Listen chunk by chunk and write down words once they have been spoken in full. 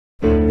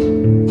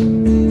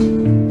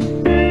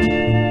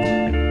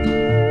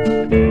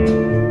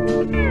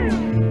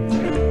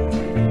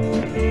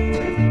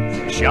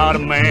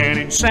man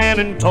in San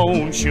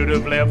Antone should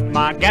have left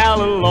my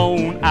gal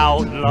alone.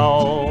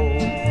 Outlaw,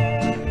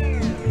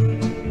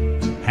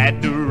 had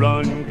to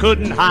run,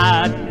 couldn't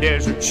hide. The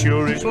desert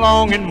sure is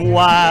long and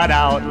wide.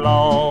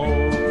 Outlaw,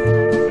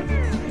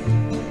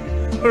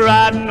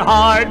 riding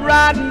hard,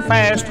 riding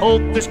fast,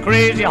 hope this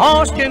crazy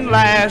horse can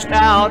last.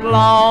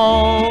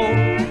 Outlaw,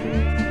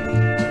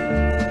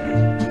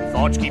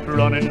 thoughts keep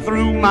running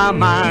through my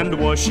mind.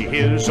 Was she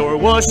his or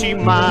was she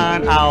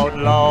mine?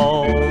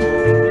 Outlaw,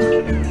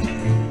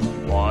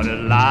 what a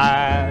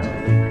lie,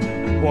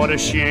 what a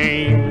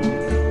shame.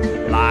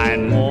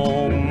 Lying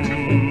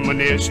woman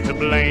is to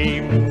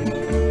blame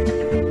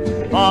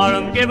for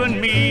them giving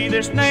me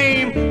this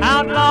name.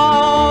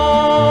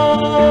 Outlaw,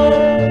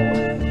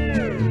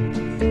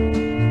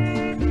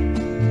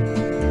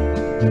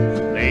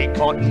 they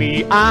caught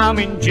me, I'm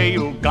in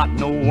jail, got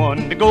no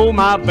one to go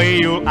my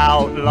bail.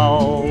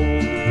 Outlaw,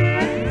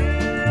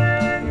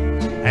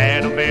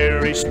 had a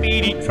very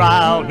speedy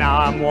trial, now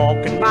I'm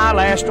walking my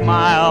last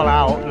mile.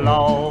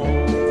 Outlaw,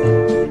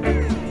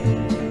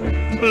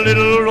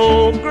 little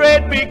old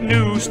great big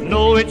noose,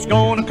 know it's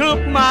gonna cook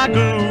my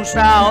goose.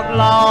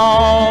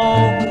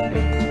 Outlaw,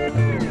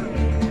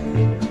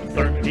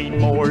 13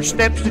 more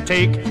steps to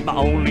take, my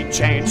only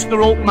chance the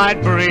rope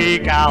might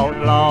break.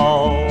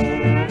 Outlaw,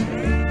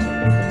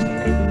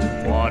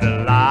 what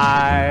a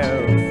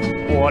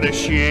life, what a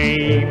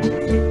shame.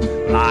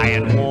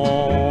 Lying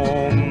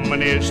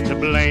woman is to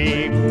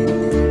blame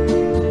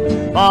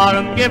for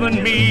them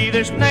giving me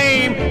this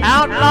name.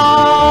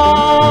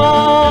 Outlaw,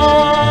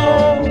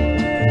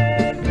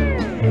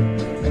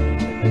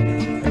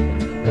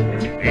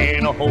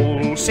 in a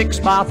hole 6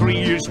 by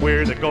 3 is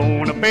where they're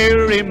gonna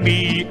bury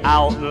me.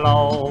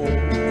 Outlaw,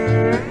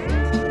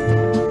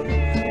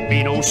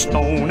 be no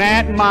stone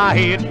at my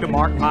head to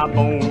mark my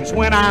bones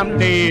when I'm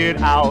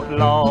dead.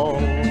 Outlaw,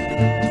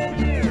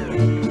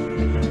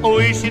 I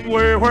wish it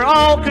were where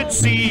all could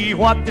see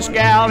what this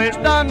gal has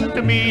done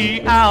to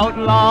me.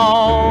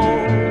 Outlaw,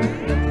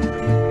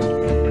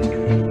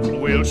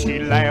 will she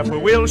laugh or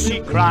will she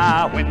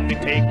cry when they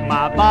take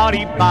my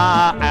body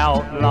by?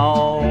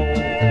 Outlaw,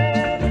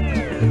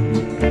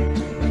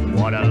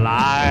 what a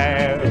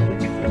life,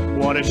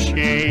 what a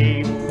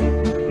shame.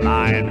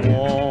 Lying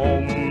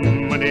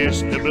woman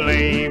is to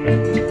blame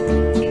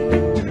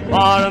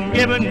for them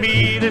giving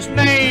me this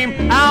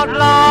name.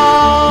 Outlaw.